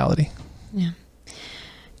face reality. Yeah.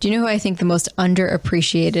 Do you know who I think the most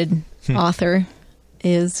underappreciated author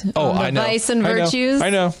is? I know. Vice and Virtues. I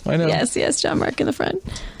know. Yes, John Mark in the front.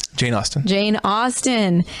 Jane Austen. Jane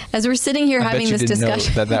Austen. As we're sitting here having this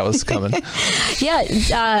discussion, that was coming.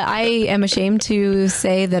 Yeah, I am ashamed to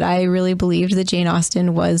say that I really believed that Jane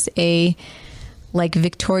Austen was a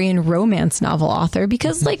Victorian romance novel author,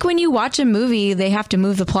 because when you watch a movie, they have to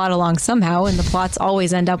move the plot along somehow, and the plots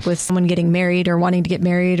always end up with someone getting married or wanting to get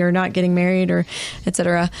married or not getting married or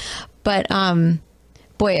etc. But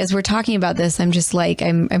boy, as we're talking about this, I'm just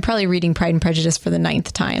I'm probably reading Pride and Prejudice for the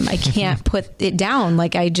 9th time. I can't put it down. I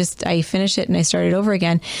finish it and I start it over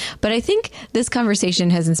again. But I think this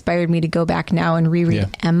conversation has inspired me to go back now and reread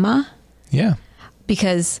Emma. Yeah.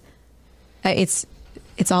 Because it's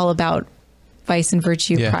all about Vice and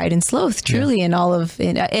Virtue, Pride and Sloth, truly, and all of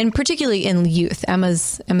it, and particularly in youth.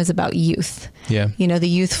 Emma's about youth. Yeah. The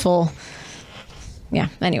youthful. Yeah.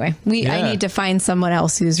 Anyway, I need to find someone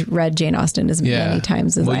else who's read Jane Austen as many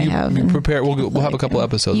times as I have. Prepare. We'll have a couple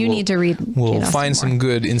episodes. You need to read. We'll find some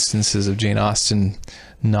good instances of Jane Austen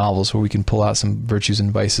novels where we can pull out some virtues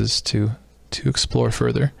and vices to explore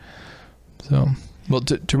further. So, well,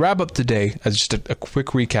 to wrap up today, as just a quick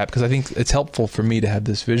recap, because I think it's helpful for me to have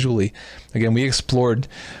this visually. Again, we've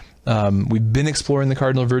been exploring the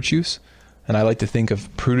cardinal virtues, and I like to think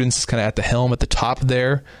of prudence as kind of at the helm, at the top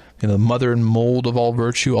there. The mother and mold of all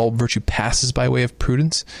virtue passes by way of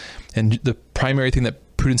prudence. And the primary thing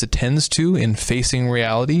that prudence attends to in facing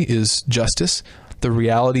reality is justice, the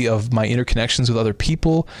reality of my interconnections with other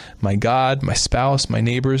people, my God, my spouse, my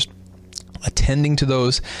neighbors, attending to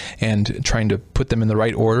those and trying to put them in the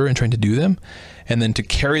right order and trying to do them. And then to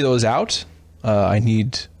carry those out, I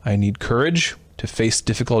need courage to face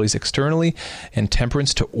difficulties externally, and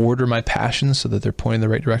temperance to order my passions so that they're pointing in the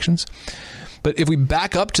right directions. But if we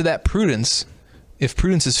back up to that prudence, if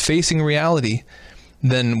prudence is facing reality,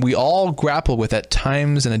 then we all grapple with, at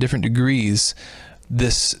times and at different degrees,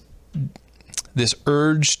 this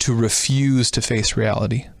urge to refuse to face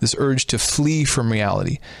reality, this urge to flee from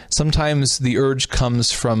reality. Sometimes the urge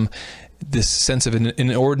comes from this sense of an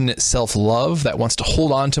inordinate self-love that wants to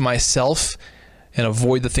hold on to myself and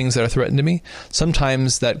avoid the things that are threatened to me.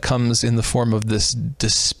 Sometimes that comes in the form of this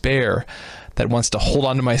despair that wants to hold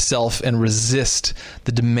on to myself and resist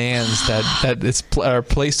the demands that are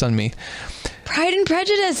placed on me. Pride and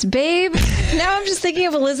Prejudice, babe. Now I'm just thinking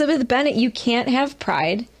of Elizabeth Bennet. You can't have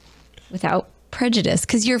pride without prejudice,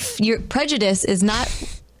 because your prejudice is not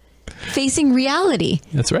facing reality.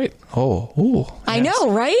 That's right. Oh, yes. I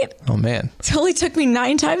know, right? Oh, man. It only took me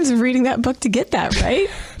 9 times of reading that book to get that, right?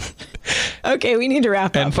 Okay, we need to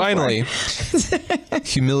wrap up. And finally,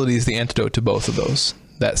 humility is the antidote to both of those.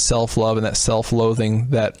 That self-love and that self-loathing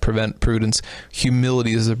that prevent prudence.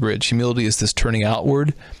 Humility is the bridge. Humility is this turning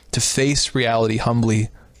outward to face reality humbly,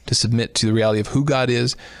 to submit to the reality of who God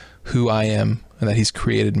is, who I am, and that He's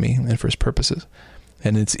created me and for His purposes.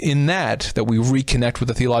 And it's in that we reconnect with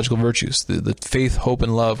the theological virtues, the faith, hope,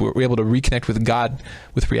 and love. We're able to reconnect with God,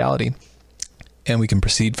 with reality, and we can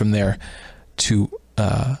proceed from there to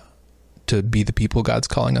be the people God's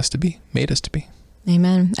calling us to be, made us to be.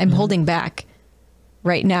 Amen. I'm holding back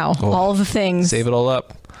right now all the things. Save it all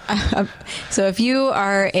up. So if you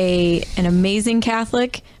are an amazing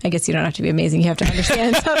Catholic, I guess you don't have to be amazing, you have to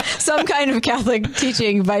understand some kind of Catholic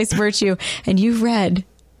teaching, vice virtue, and you've read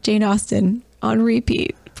Jane Austen on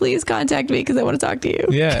repeat, please contact me because I want to talk to you.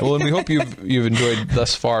 Yeah, well, and we hope you've enjoyed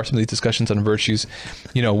thus far some of these discussions on virtues.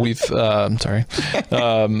 We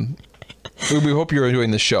hope you're enjoying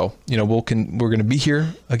this show. We're going to be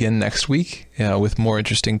here again next week with more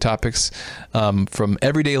interesting topics from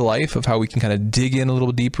everyday life, of how we can kind of dig in a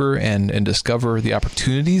little deeper and discover the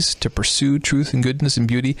opportunities to pursue truth and goodness and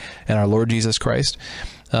beauty and our Lord Jesus Christ.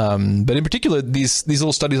 But in particular, these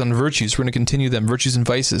little studies on virtues, we're going to continue them, virtues and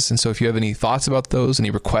vices. And so if you have any thoughts about those, any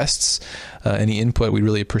requests, any input, we'd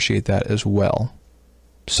really appreciate that as well.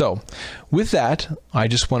 So with that, I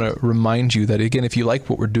just want to remind you that, again, if you like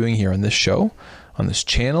what we're doing here on this show, on this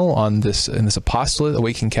channel, in this apostolate,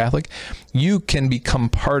 Awaken Catholic, you can become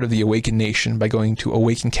part of the Awaken Nation by going to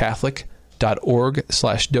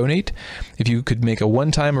awakencatholic.org/donate. If you could make a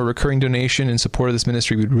one-time or recurring donation in support of this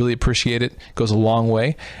ministry, we'd really appreciate it. It goes a long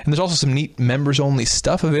way. And there's also some neat members-only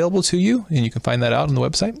stuff available to you, and you can find that out on the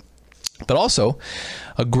website. But also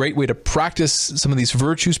a great way to practice some of these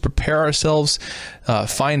virtues, prepare ourselves,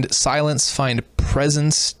 find silence, find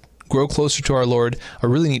presence, grow closer to our Lord, a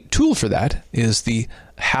really neat tool for that is the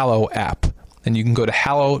Hallow app. And you can go to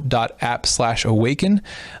hallow.app/awaken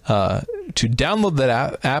to download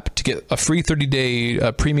that app to get a free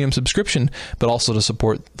 30-day premium subscription, but also to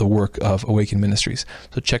support the work of Awaken Ministries.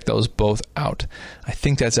 So check those both out. I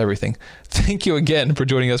think that's everything. Thank you again for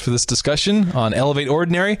joining us for this discussion on Elevate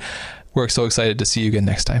Ordinary. We're so excited to see you again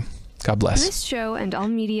next time. God bless. This show and all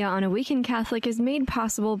media on Awaken Catholic is made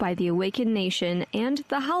possible by the Awaken Nation and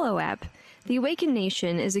the Hallow app. The Awaken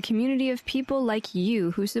Nation is a community of people like you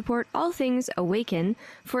who support all things Awaken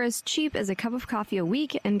for as cheap as a cup of coffee a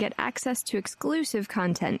week and get access to exclusive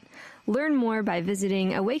content. Learn more by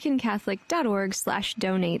visiting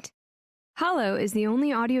awakencatholic.org/donate. Hallow is the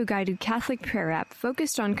only audio-guided Catholic prayer app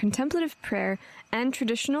focused on contemplative prayer and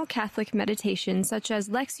traditional Catholic meditation such as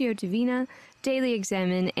Lectio Divina, Daily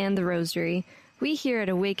Examen, and the Rosary. We here at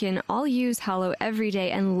Awaken all use Hallow every day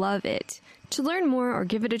and love it. To learn more or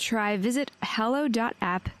give it a try, visit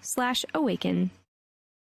hallow.app/awaken.